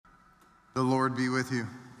The Lord be with you.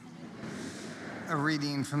 A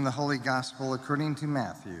reading from the Holy Gospel according to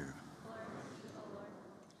Matthew.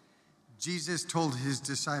 Jesus told his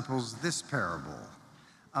disciples this parable.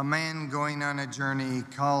 A man going on a journey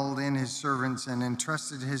called in his servants and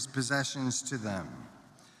entrusted his possessions to them.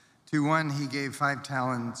 To one he gave 5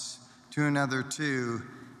 talents, to another 2,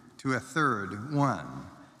 to a third 1,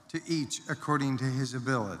 to each according to his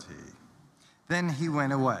ability. Then he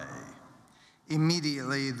went away.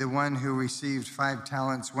 Immediately, the one who received 5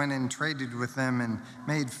 talents went and traded with them and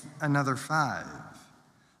made another 5.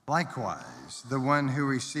 Likewise, the one who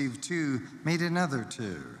received 2 made another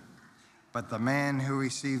 2. But the man who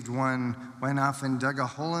received 1 went off and dug a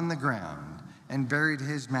hole in the ground and buried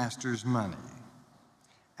his master's money.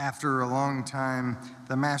 After a long time,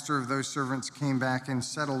 the master of those servants came back and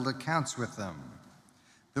settled accounts with them.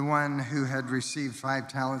 The one who had received 5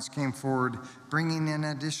 talents came forward, bringing an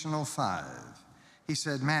additional 5. He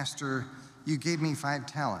said, "Master, you gave me 5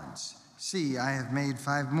 talents. See, I have made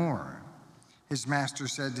 5 more." His master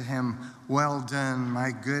said to him, "Well done,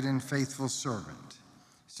 my good and faithful servant.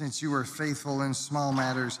 Since you were faithful in small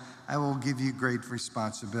matters, I will give you great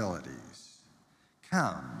responsibilities.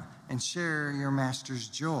 Come and share your master's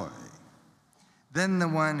joy." Then the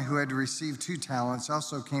one who had received 2 talents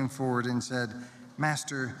also came forward and said,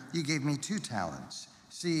 "Master, you gave me 2 talents.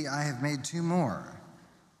 See, I have made 2 more."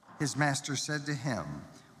 His master said to him,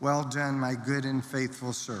 "Well done, my good and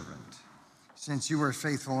faithful servant. Since you were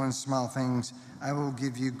faithful in small things, I will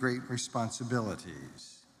give you great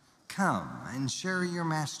responsibilities. Come and share your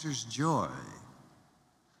master's joy."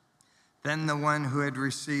 Then the one who had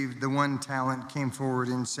received the 1 talent came forward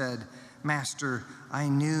and said, "Master, I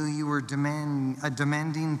knew you were a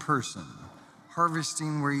demanding person,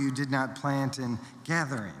 harvesting where you did not plant and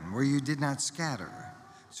gathering where you did not scatter.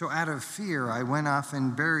 So out of fear, I went off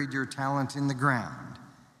and buried your talent in the ground.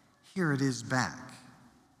 Here it is back."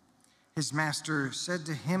 His master said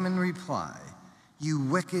to him in reply, "You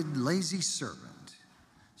wicked, lazy servant.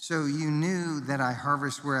 So you knew that I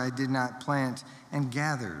harvest where I did not plant and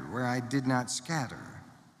gathered where I did not scatter.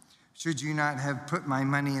 Should you not have put my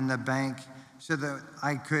money in the bank so that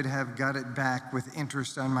I could have got it back with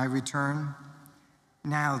interest on my return?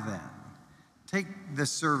 Now then, take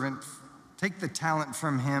the talent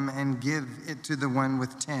from him and give it to the one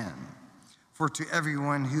with 10. For to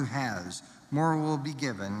everyone who has, more will be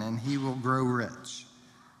given, and he will grow rich.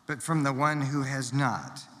 But from the one who has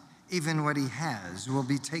not, even what he has will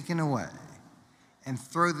be taken away. And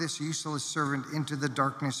throw this useless servant into the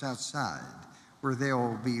darkness outside, where there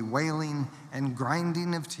will be wailing and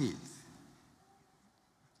grinding of teeth."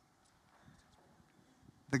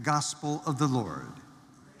 The Gospel of the Lord.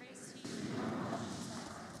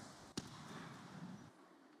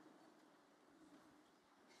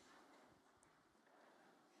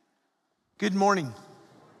 Good morning.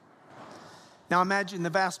 Now imagine the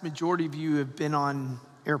vast majority of you have been on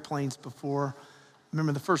airplanes before.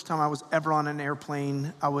 Remember the first time I was ever on an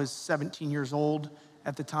airplane, I was 17 years old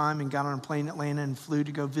at the time and got on a plane in Atlanta and flew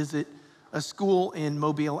to go visit a school in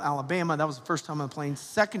Mobile, Alabama. That was the first time on the plane.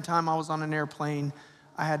 Second time I was on an airplane,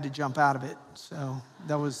 I had to jump out of it. So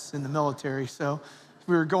that was in the military. So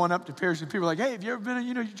we were going up to parachute. People were like, "Hey, have you ever been,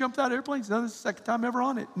 you jumped out of airplanes?" "No, this is the second time ever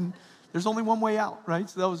on it." And there's only one way out, right?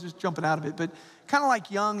 So that was just jumping out of it. But kind of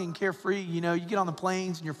like young and carefree, you get on the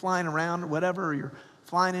planes and you're flying around or whatever, or you're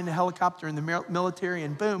flying in a helicopter in the military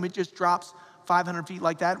and boom, it just drops 500 feet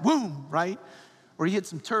like that, boom, right? Or you hit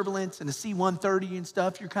some turbulence and a C-130 and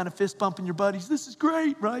stuff, you're kind of fist bumping your buddies, "This is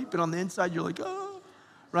great," right? But on the inside, you're like, "Oh,"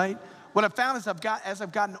 right? What I've found is as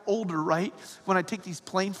I've gotten older, right, when I take these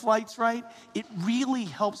plane flights, right, it really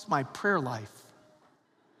helps my prayer life.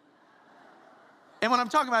 And what I'm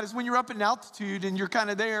talking about is when you're up in altitude and you're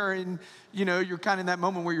kind of there and, you're kind of in that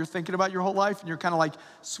moment where you're thinking about your whole life and you're kind of like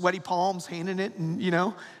sweaty palms handing it and,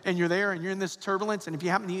 and you're there and you're in this turbulence. And if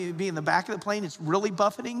you happen to be in the back of the plane, it's really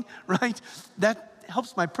buffeting, right? That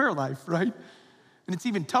helps my prayer life, right? And it's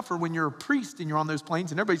even tougher when you're a priest and you're on those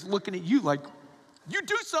planes and everybody's looking at you like, "You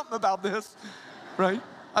do something about this," right?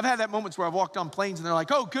 I've had that moments where I've walked on planes and they're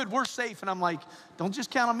like, "Oh, good, we're safe." And I'm like, "Don't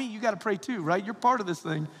just count on me. You got to pray too, right? You're part of this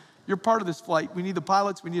thing. You're part of this flight. We need the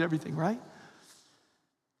pilots. We need everything," right?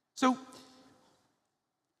 So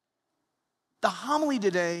the homily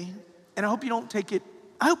today, and I hope you don't take it,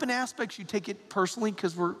 I hope in aspects you take it personally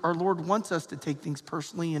because our Lord wants us to take things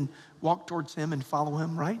personally and walk towards him and follow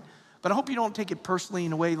him, right? But I hope you don't take it personally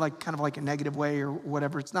in a way like kind of like a negative way or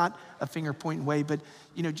whatever. It's not a finger pointing way, but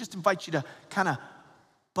just invite you to kind of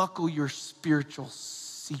buckle your spiritual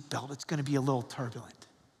seatbelt. It's going to be a little turbulent.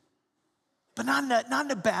 But not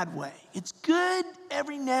in a bad way. It's good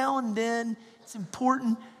every now and then. It's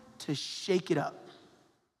important to shake it up.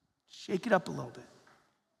 Shake it up a little bit.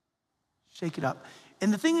 Shake it up.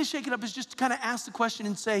 And the thing to shake it up is just to kind of ask the question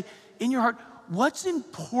and say, in your heart, what's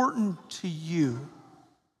important to you?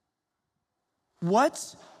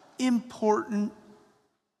 What's important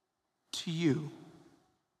to you?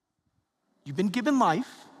 You've been given life,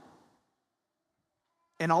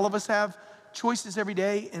 and all of us have choices every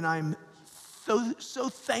day, and I'm so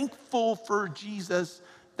thankful for Jesus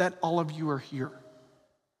that all of you are here.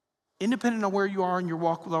 Independent of where you are in your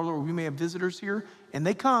walk with our Lord, we may have visitors here, and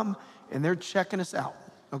they come, and they're checking us out,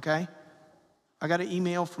 okay? I got an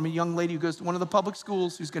email from a young lady who goes to one of the public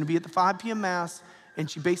schools who's going to be at the 5 p.m. Mass, and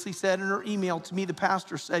she basically said in her email to me, the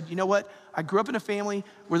pastor said, you know what? I grew up in a family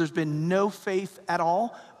where there's been no faith at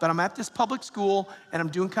all, but I'm at this public school, and I'm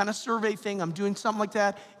doing kind of survey thing. I'm doing something like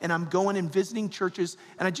that, and I'm going and visiting churches,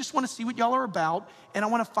 and I just want to see what y'all are about, and I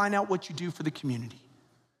want to find out what you do for the community,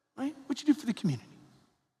 right? What you do for the community.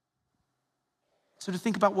 So to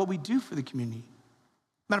think about what we do for the community.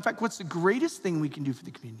 Matter of fact, what's the greatest thing we can do for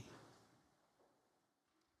the community?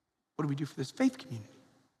 What do we do for this faith community?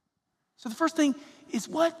 So the first thing is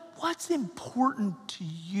what's important to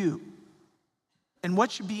you? And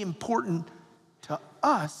what should be important to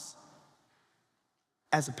us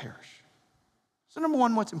as a parish? So number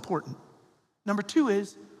one, what's important? Number two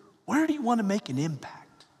is, where do you want to make an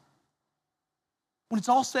impact? When it's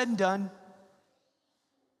all said and done,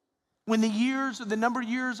 when the years or the number of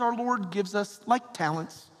years our Lord gives us, like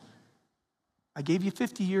talents, I gave you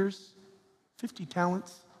 50 years, 50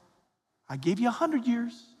 talents. I gave you 100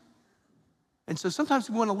 years. And so sometimes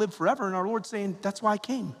we want to live forever, and our Lord's saying, that's why I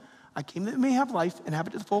came. I came that you may have life and have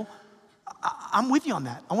it to the full. I'm with you on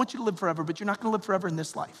that. I want you to live forever, but you're not going to live forever in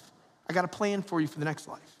this life. I got a plan for you for the next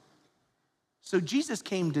life. So Jesus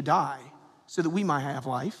came to die so that we might have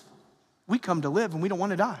life. We come to live, and we don't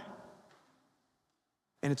want to die.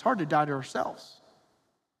 And it's hard to die to ourselves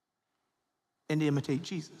and to imitate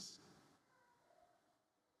Jesus.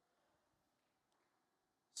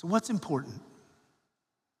 So what's important?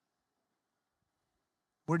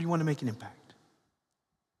 Where do you want to make an impact?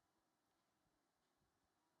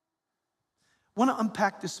 I want to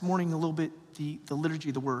unpack this morning a little bit the liturgy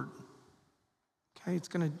of the word. Okay,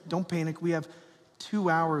 don't panic. We have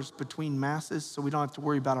 2 hours between masses, so we don't have to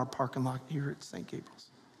worry about our parking lot here at St.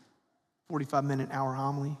 Gabriel's. 45-minute hour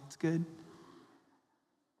homily, it's good.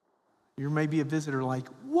 You may be a visitor like,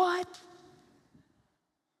 what?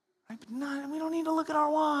 Right, but we don't need to look at our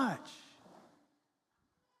watch.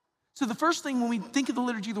 So the first thing when we think of the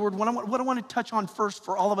liturgy of the word, what I want to touch on first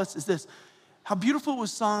for all of us is this. How beautiful it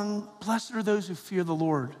was sung, blessed are those who fear the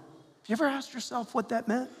Lord. Have you ever asked yourself what that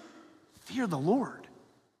meant? Fear the Lord.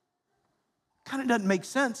 Kind of doesn't make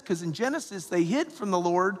sense because in Genesis, they hid from the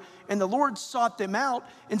Lord and the Lord sought them out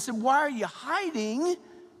and said, why are you hiding?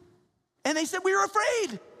 And they said, we were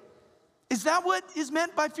afraid. Is that what is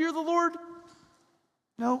meant by fear the Lord?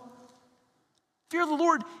 No. Fear of the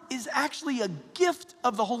Lord is actually a gift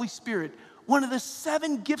of the Holy Spirit, one of the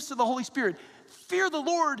 7 gifts of the Holy Spirit. Fear of the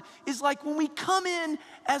Lord is like when we come in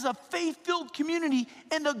as a faith-filled community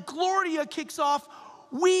and the Gloria kicks off,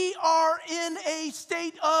 we are in a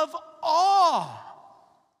state of awe.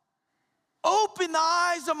 Open the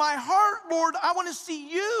eyes of my heart, Lord. I want to see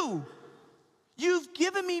you. You've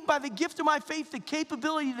given me by the gift of my faith the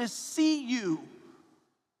capability to see you.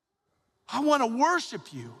 I want to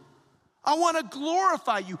worship you. I want to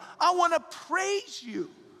glorify you. I want to praise you.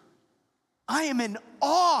 I am in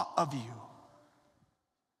awe of you.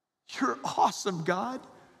 You're awesome, God.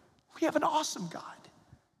 We have an awesome God.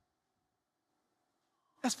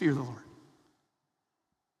 That's fear of the Lord.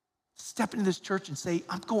 Step into this church and say,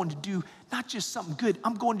 I'm going to do not just something good,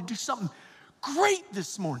 I'm going to do something great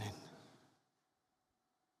this morning.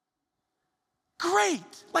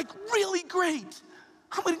 Great, like really great.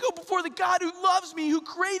 I'm going to go before the God who loves me, who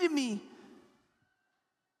created me,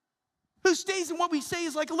 who stays in what we say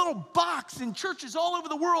is like a little box in churches all over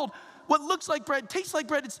the world. What looks like bread, tastes like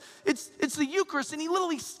bread. It's the Eucharist, and he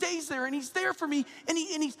literally stays there, and he's there for me, and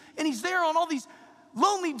he's there on all these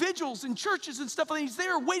lonely vigils in churches and stuff, and he's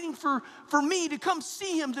there waiting for me to come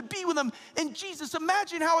see him, to be with him. And Jesus,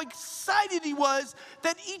 imagine how excited he was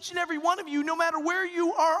that each and every one of you, no matter where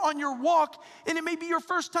you are on your walk, and it may be your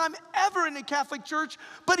first time ever in a Catholic church,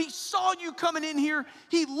 but he saw you coming in here.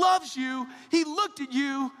 He loves you. He looked at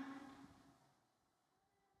you.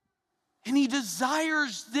 And he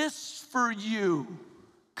desires this for you.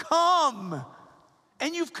 Come.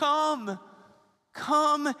 And you've come.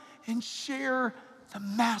 Come and share the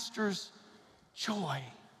Master's joy.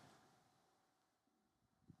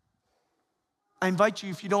 I invite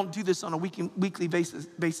you, if you don't do this on a weekly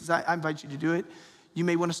basis, I invite you to do it. You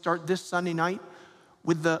may want to start this Sunday night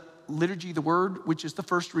with the Liturgy of the Word, which is the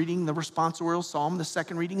first reading, the responsorial psalm, the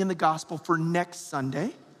second reading in the gospel for next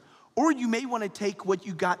Sunday. Or you may want to take what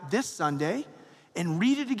you got this Sunday and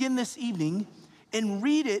read it again this evening, and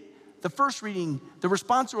read it, the first reading, the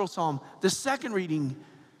responsorial psalm, the second reading,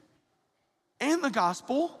 and the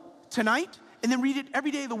gospel tonight, and then read it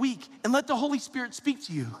every day of the week and let the Holy Spirit speak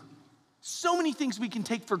to you. So many things we can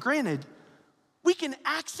take for granted. We can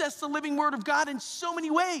access the living Word of God in so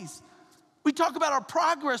many ways. We talk about our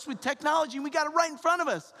progress with technology, and we got it right in front of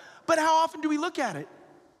us. But how often do we look at it?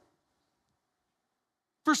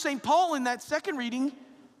 For St. Paul in that second reading,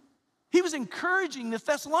 he was encouraging the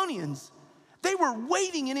Thessalonians. They were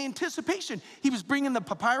waiting in anticipation. He was bringing the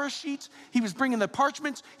papyrus sheets. He was bringing the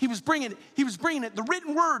parchments. He was bringing it, the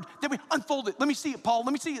written word. That we unfold it. Let me see it, Paul.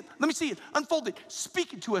 Let me see it. Let me see it. Unfold it.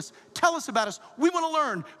 Speak it to us. Tell us about us. We want to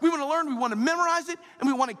learn. We want to learn. We want to memorize it, and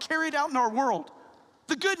we want to carry it out in our world.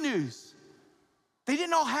 The good news. They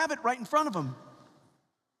didn't all have it right in front of them.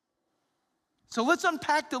 So let's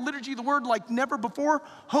unpack the liturgy of the word like never before,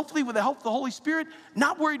 hopefully with the help of the Holy Spirit,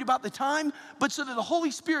 not worried about the time, but so that the Holy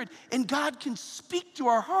Spirit and God can speak to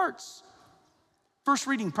our hearts. First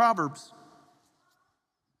reading, Proverbs.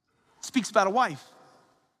 Speaks about a wife.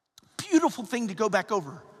 Beautiful thing to go back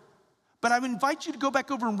over. But I would invite you to go back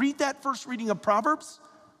over and read that first reading of Proverbs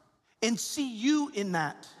and see you in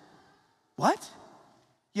that. What?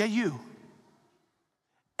 Yeah, you.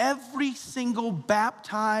 Every single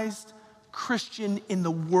baptized Christian in the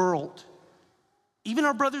world, even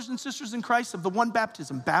our brothers and sisters in Christ of the one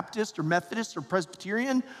baptism, Baptist or Methodist or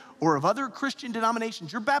Presbyterian or of other Christian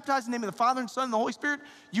denominations, you're baptized in the name of the Father and Son and the Holy Spirit.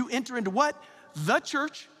 You enter into what? The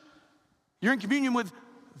church. You're in communion with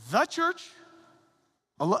the church.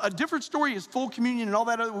 A different story is full communion and all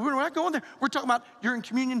that other. We're not going there. We're talking about you're in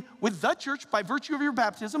communion with the church by virtue of your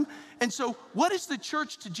baptism. And so what is the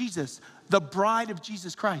church to Jesus? The bride of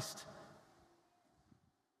Jesus Christ.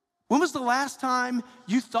 When was the last time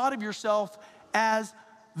you thought of yourself as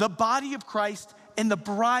the body of Christ and the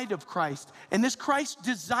bride of Christ? And this Christ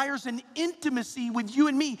desires an intimacy with you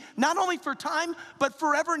and me, not only for time, but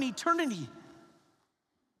forever in eternity.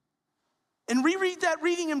 And reread that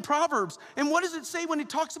reading in Proverbs. And what does it say when it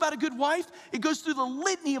talks about a good wife? It goes through the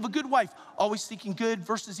litany of a good wife. Always seeking good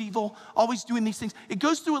versus evil, always doing these things. It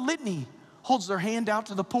goes through a litany. Holds their hand out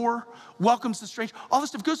to the poor, welcomes the stranger. All this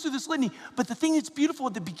stuff goes through this litany. But the thing that's beautiful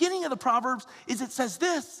at the beginning of the Proverbs is it says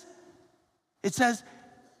this. It says,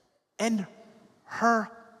 and her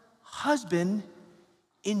husband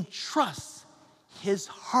entrusts his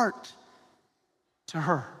heart to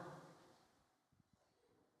her.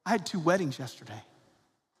 I had 2 weddings yesterday.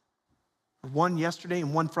 One yesterday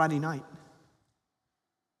and one Friday night.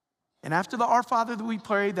 And after the Our Father that we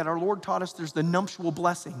prayed, that our Lord taught us, there's the nuptial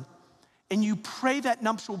blessing. And you pray that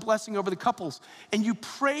nuptial blessing over the couples. And you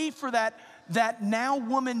pray for that now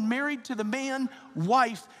woman married to the man,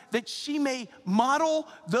 wife, that she may model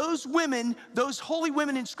those women, those holy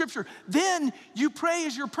women in Scripture. Then you pray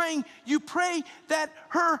as you're praying, you pray that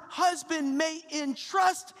her husband may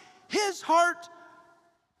entrust his heart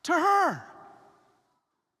to her.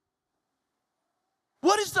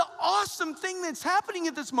 What is the awesome thing that's happening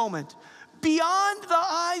at this moment? Beyond the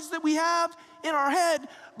eyes that we have in our head,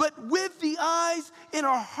 but with the eyes in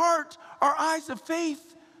our heart, our eyes of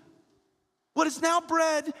faith. What is now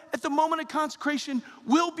bred at the moment of consecration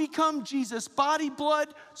will become Jesus, body,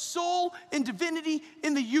 blood, soul, and divinity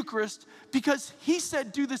in the Eucharist, because he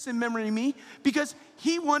said, do this in memory of me, because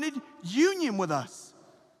he wanted union with us.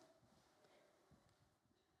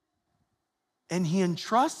 And he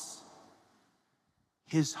entrusts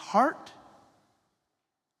his heart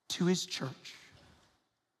to his church.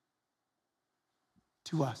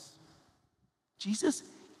 To us. Jesus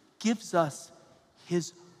gives us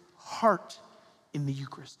his heart in the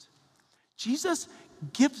Eucharist. Jesus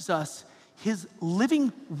gives us his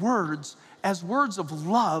living words as words of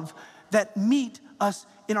love that meet us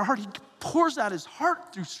in our heart. He pours out his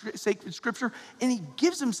heart through sacred Scripture, and he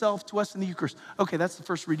gives himself to us in the Eucharist. Okay, that's the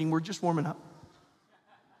first reading. We're just warming up.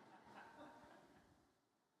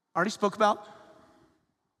 Already spoke about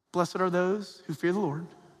blessed are those who fear the Lord.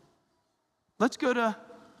 Let's go to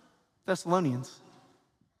Thessalonians.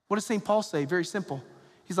 What does St. Paul say? Very simple.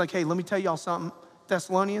 He's like, hey, let me tell y'all something.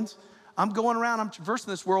 Thessalonians, I'm going around, I'm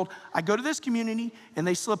traversing this world. I go to this community and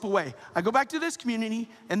they slip away. I go back to this community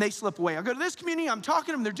and they slip away. I go to this community, I'm talking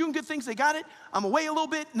to them, they're doing good things, they got it. I'm away a little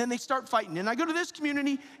bit and then they start fighting. And I go to this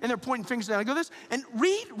community and they're pointing fingers and I go this. And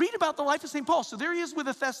read about the life of St. Paul. So there he is with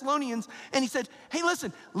the Thessalonians and he said, hey,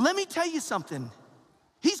 listen, let me tell you something.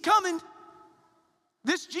 He's coming.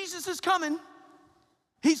 This Jesus is coming.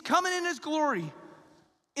 He's coming in his glory.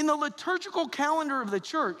 in the liturgical calendar of the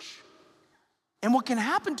church. And what can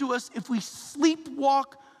happen to us if we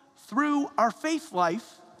sleepwalk through our faith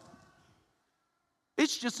life,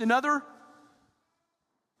 it's just another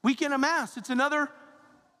weekend of Mass. It's another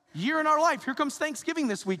year in our life. Here comes Thanksgiving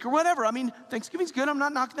this week or whatever. I mean, Thanksgiving's good. I'm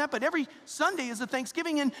not knocking that. But every Sunday is a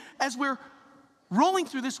Thanksgiving. And as we're rolling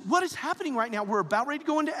through this, what is happening right now? We're about ready to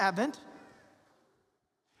go into Advent.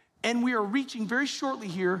 And we are reaching very shortly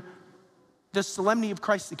here the solemnity of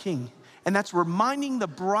Christ the King. And that's reminding the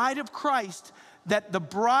bride of Christ that the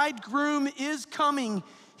bridegroom is coming.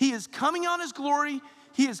 He is coming on his glory.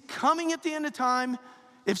 He is coming at the end of time.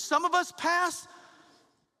 If some of us pass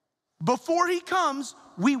before he comes,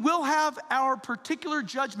 we will have our particular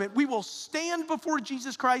judgment. We will stand before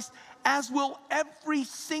Jesus Christ, as will every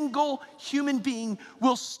single human being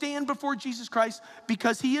will stand before Jesus Christ,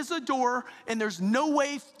 because he is the door and there's no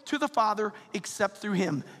way to the Father except through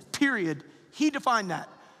him. Period. He defined that.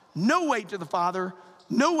 No way to the Father,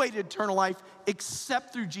 no way to eternal life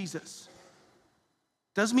except through Jesus.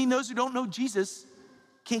 Doesn't mean those who don't know Jesus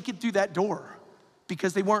can't get through that door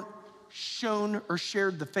because they weren't shown or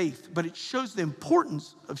shared the faith, but it shows the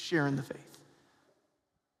importance of sharing the faith.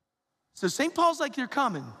 So St. Paul's like, they're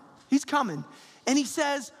coming. He's coming. And he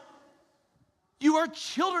says, you are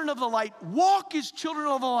children of the light. Walk as children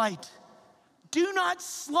of the light. Do not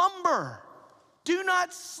slumber. Do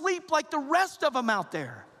not sleep like the rest of them out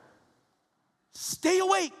there. Stay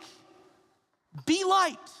awake. Be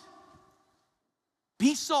light.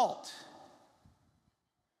 Be salt.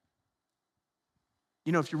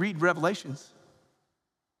 You know, if you read Revelations,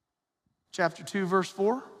 chapter 2, verse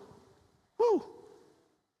 4, whoo,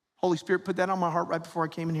 Holy Spirit put that on my heart right before I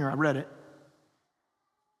came in here. I read it.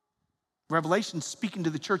 Revelation speaking to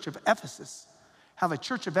the church of Ephesus. How the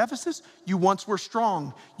church of Ephesus, you once were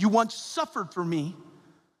strong. You once suffered for me.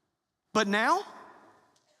 But now,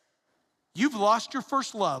 you've lost your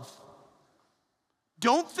first love.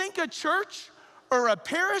 Don't think a church or a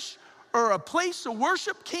parish or a place of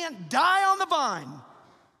worship can't die on the vine.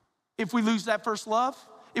 If we lose that first love,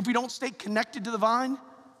 if we don't stay connected to the vine,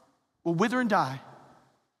 we'll wither and die.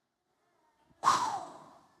 Whew.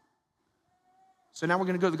 So now we're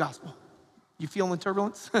going to go to the gospel. You feeling the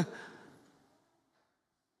turbulence? Let's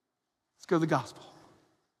go to the gospel.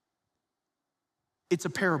 It's a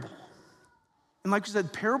parable. And like we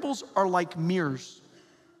said, parables are like mirrors.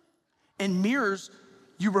 And mirrors,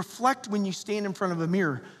 you reflect when you stand in front of a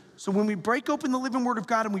mirror. So when we break open the living word of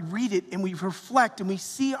God and we read it and we reflect and we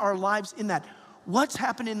see our lives in that, what's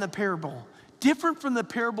happened in the parable? Different from the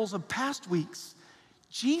parables of past weeks,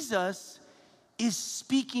 Jesus is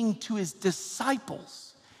speaking to his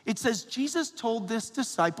disciples. It says Jesus told this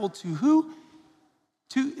disciple to who?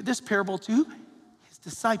 To this parable to his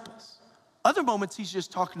disciples. Other moments he's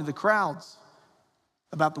just talking to the crowds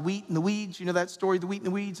about the wheat and the weeds. You know that story, the wheat and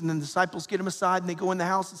the weeds? And then the disciples get him aside and they go in the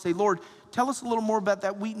house and say, Lord, tell us a little more about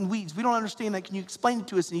that wheat and weeds. We don't understand that. Can you explain it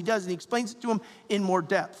to us? And he does, and he explains it to them in more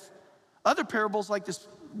depth. Other parables like this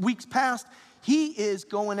weeks past, he is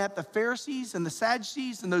going at the Pharisees and the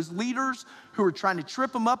Sadducees and those leaders who are trying to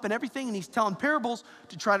trip him up and everything, and he's telling parables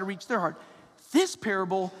to try to reach their heart. This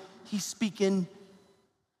parable, he's speaking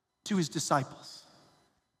to his disciples.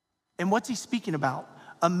 And what's he speaking about?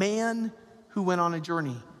 A man who went on a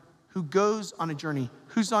journey, who goes on a journey.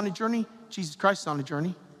 Who's on a journey? Jesus Christ is on a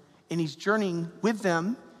journey. And he's journeying with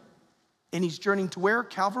them. And he's journeying to where?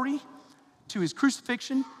 Calvary, to his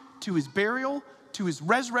crucifixion, to his burial, to his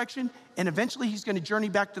resurrection, and eventually he's going to journey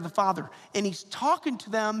back to the Father. And he's talking to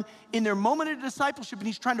them in their moment of discipleship, and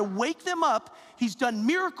he's trying to wake them up. He's done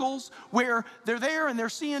miracles where they're there and they're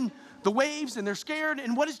seeing the waves and they're scared.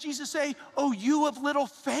 And what does Jesus say? Oh, you of little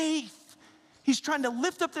faith. He's trying to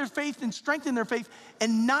lift up their faith and strengthen their faith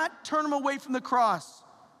and not turn them away from the cross.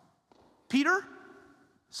 Peter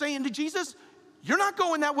saying to Jesus, you're not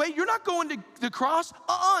going that way. You're not going to the cross.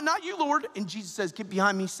 Not you, Lord. And Jesus says, get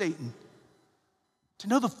behind me, Satan. To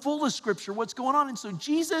know the fullest scripture, what's going on. And so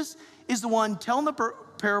Jesus is the one telling the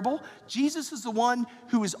parable. Jesus is the one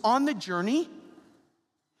who is on the journey.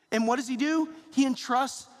 And what does he do? He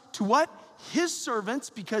entrusts to what? His servants,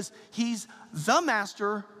 because he's the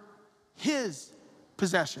master, his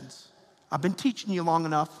possessions. I've been teaching you long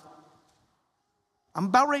enough. I'm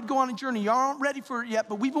about ready to go on a journey. Y'all aren't ready for it yet,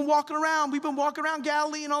 but we've been walking around. We've been walking around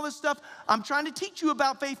Galilee and all this stuff. I'm trying to teach you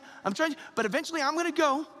about faith. But eventually I'm going to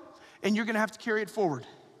go, and you're going to have to carry it forward.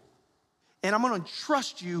 And I'm going to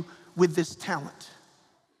trust you with this talent.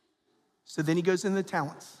 So then he goes into the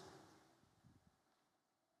talents.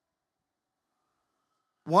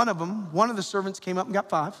 One of the servants came up and got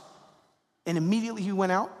 5. And immediately he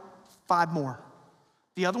went out, 5 more.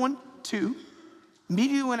 The other one, 2.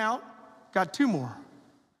 Immediately went out, got 2 more.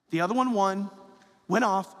 The other one won, went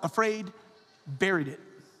off, afraid, buried it.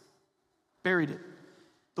 Buried it.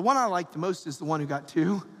 The one I like the most is the one who got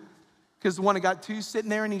 2, because the one who got 2 sitting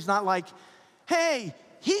there and he's not like, hey,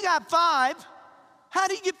 he got 5. How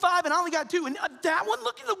did he get 5 and I only got 2? And that one,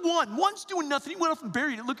 look at the one. One's doing nothing. He went off and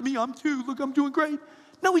buried it. Look at me, I'm 2. Look, I'm doing great.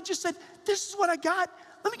 No, he just said, this is what I got.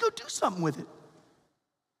 Let me go do something with it.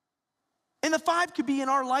 And the 5 could be in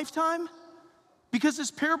our lifetime, because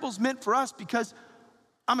this parable is meant for us, because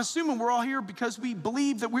I'm assuming we're all here because we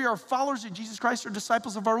believe that we are followers of Jesus Christ or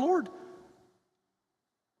disciples of our Lord.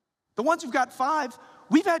 The ones who've got 5,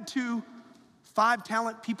 we've had 2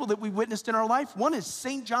 5-talent people that we witnessed in our life. One is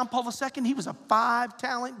St. John Paul II. He was a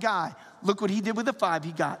 5-talent guy. Look what he did with the 5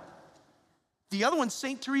 he got. The other one's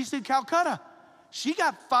St. Teresa of Calcutta. She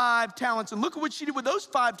got 5 talents, and look at what she did with those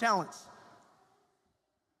 5 talents.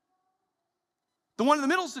 The one in the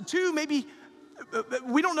middle is the 2. Maybe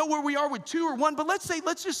we don't know where we are with 2 or 1, but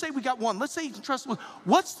let's just say we got 1. Let's say you can trust 1.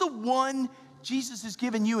 What's the one Jesus has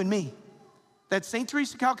given you and me that St.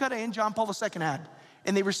 Teresa of Calcutta and John Paul II had?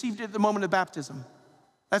 And they received it at the moment of baptism.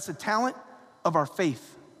 That's the talent of our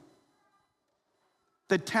faith.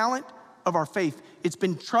 The talent of our faith. It's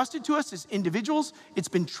been trusted to us as individuals. It's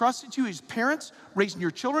been trusted to you as parents raising your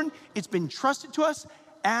children. It's been trusted to us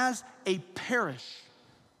as a parish.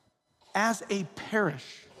 As a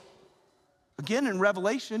parish. Again, in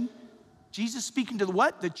Revelation, Jesus speaking to the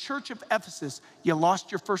what? The church of Ephesus. You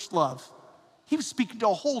lost your first love. He was speaking to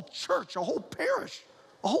a whole church, a whole parish,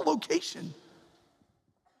 a whole location.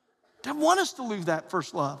 Didn't want us to lose that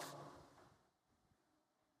first love.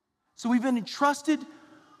 So we've been entrusted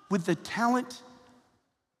with the talent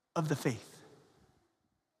of the faith.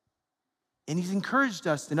 And he's encouraged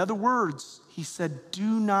us. In other words, he said,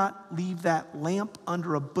 do not leave that lamp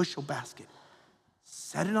under a bushel basket.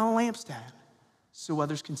 Set it on a lampstand so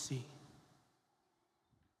others can see.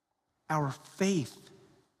 Our faith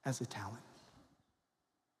as a talent.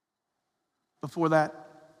 Before that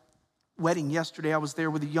wedding yesterday, I was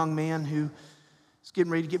there with a young man who is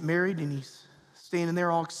getting ready to get married, and he's standing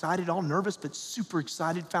there all excited, all nervous, but super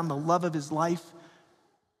excited, found the love of his life,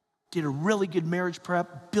 did a really good marriage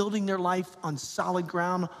prep, building their life on solid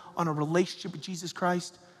ground, on a relationship with Jesus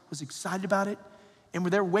Christ, was excited about it, and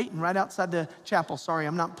we're there waiting right outside the chapel. Sorry,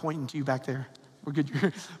 I'm not pointing to you back there. We're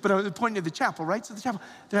good, but I was pointing to the chapel, right? So the chapel,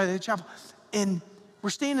 they're at the chapel, and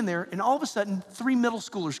we're standing there, and all of a sudden, 3 middle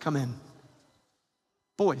schoolers come in,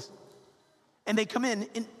 boys. And they come in,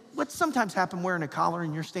 and what sometimes happen wearing a collar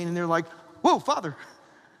and you're standing there like, whoa, Father.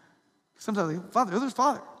 Sometimes they go, Father, there's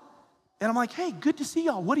Father. And I'm like, hey, good to see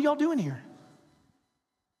y'all. What are y'all doing here?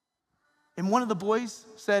 And one of the boys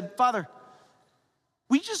said, Father,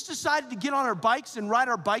 we just decided to get on our bikes and ride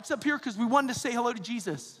our bikes up here because we wanted to say hello to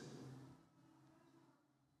Jesus.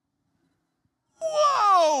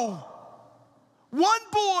 Whoa! One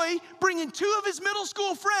boy bringing 2 of his middle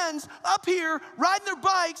school friends up here, riding their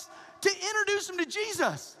bikes, to introduce them to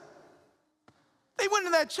Jesus. They went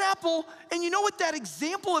to that chapel, and you know what? That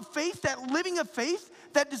example of faith, that living of faith,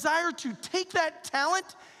 that desire to take that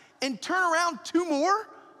talent and turn around 2 more,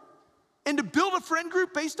 and to build a friend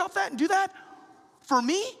group based off that and do that, for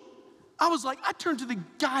me, I was like, I turned to the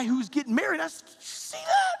guy who was getting married. I said, you see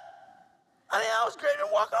that? I mean, I was great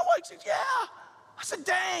at walking on bikes. He said, yeah. I said,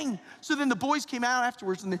 dang. So then the boys came out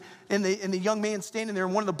afterwards, and the young man standing there,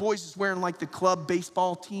 and one of the boys is wearing like the club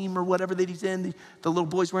baseball team or whatever that he's in. The little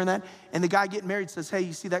boy's wearing that. And the guy getting married says, hey,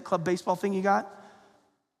 you see that club baseball thing you got?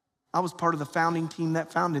 I was part of the founding team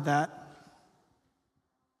that founded that.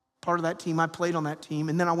 Part of that team, I played on that team.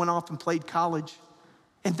 And then I went off and played college.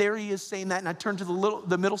 And there he is saying that. And I turned to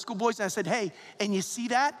the middle school boys and I said, hey, and you see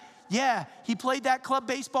that? Yeah, he played that club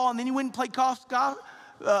baseball, and then he went and played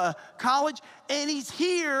college, and he's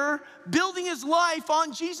here building his life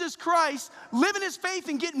on Jesus Christ, living his faith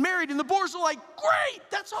and getting married. And the boys are like, great,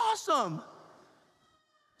 that's awesome.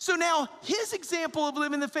 So now his example of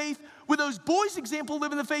living the faith with those boys' example of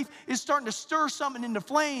living the faith is starting to stir something into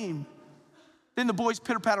flame. Then the boys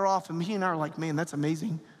pitter-patter off, and he and I are like, man, that's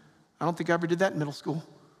amazing. I don't think I ever did that in middle school.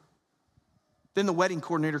 Then the wedding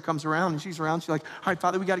coordinator comes around, and she's around. She's like, all right,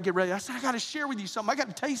 Father, we got to get ready. I said, I got to share with you something. I got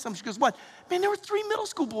to tell you something. She goes, what? Man, there were 3 middle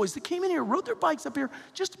school boys that came in here, rode their bikes up here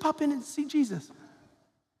just to pop in and see Jesus.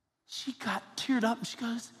 She got teared up, and she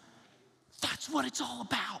goes, that's what it's all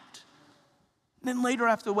about. And then later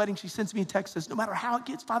after the wedding, she sends me a text, says, no matter how it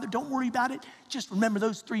gets, Father, don't worry about it. Just remember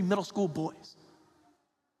those 3 middle school boys.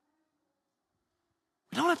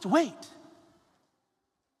 We don't have to wait.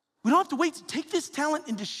 We don't have to wait to take this talent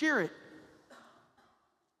and to share it.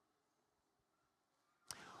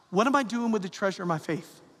 What am I doing with the treasure of my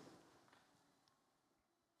faith?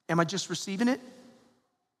 Am I just receiving it?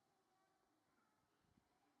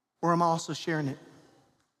 Or am I also sharing it?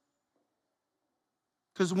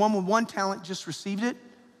 Because the one with one talent just received it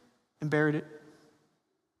and buried it.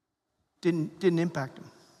 Didn't impact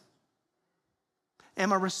him.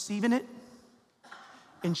 Am I receiving it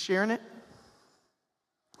and sharing it?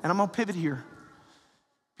 And I'm going to pivot here.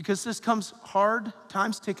 Because this comes hard,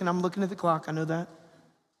 time's ticking, I'm looking at the clock, I know that.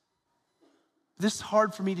 This is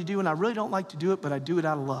hard for me to do, and I really don't like to do it, but I do it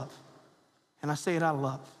out of love. And I say it out of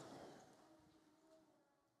love.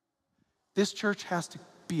 This church has to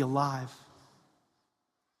be alive.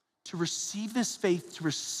 To receive this faith, to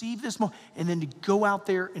receive this moment, and then to go out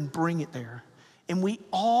there and bring it there. And we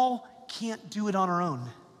all can't do it on our own.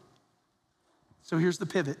 So here's the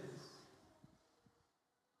pivot.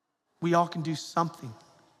 We all can do something.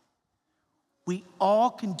 We all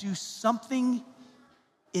can do something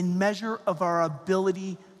in measure of our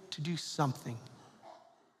ability to do something.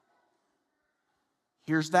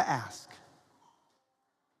 Here's the ask.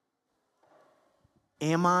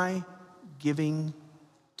 Am I giving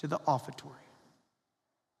to the offertory?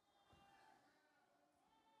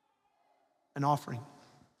 An offering.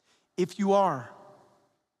 If you are,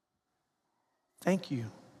 thank you.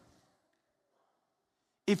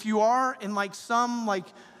 If you are, and like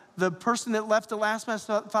the person that left the last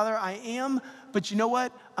message, Father, I am, but you know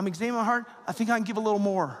what? I'm examining my heart. I think I can give a little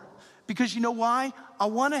more. Because you know why? I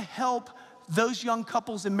want to help those young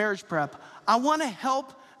couples in marriage prep. I want to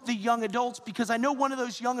help the young adults because I know one of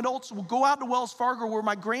those young adults will go out to Wells Fargo where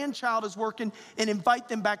my grandchild is working and invite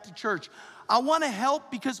them back to church. I want to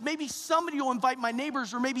help because maybe somebody will invite my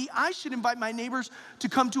neighbors, or maybe I should invite my neighbors to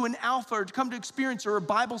come to an Alpha or to come to Experience or a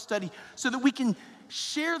Bible study so that we can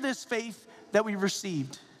share this faith that we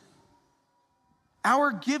received.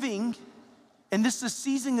 Our giving, and this is a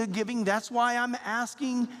season of giving, that's why I'm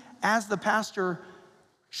asking as the pastor,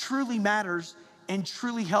 truly matters and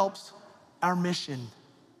truly helps our mission.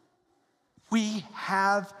 We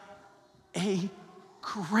have a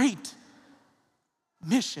great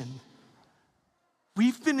mission.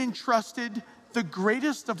 We've been entrusted the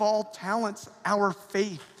greatest of all talents, our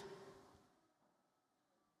faith.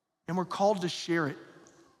 And we're called to share it.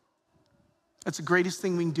 That's the greatest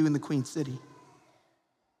thing we can do in the Queen City.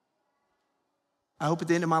 I hope at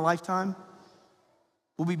the end of my lifetime,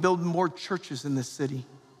 we'll be building more churches in this city.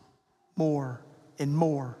 More and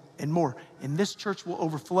more and more. And this church will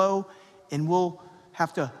overflow, and we'll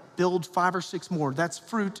have to build 5 or 6 more. That's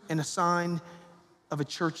fruit and a sign of a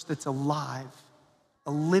church that's alive,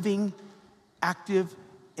 a living, active,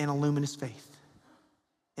 and a luminous faith.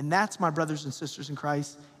 And that's, my brothers and sisters in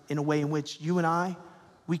Christ, in a way in which you and I,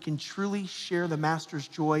 we can truly share the Master's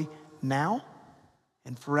joy now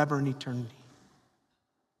and forever in eternity.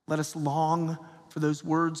 Let us long for those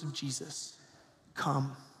words of Jesus.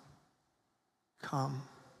 Come, come,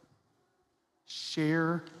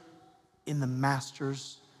 share in the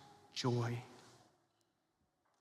Master's joy.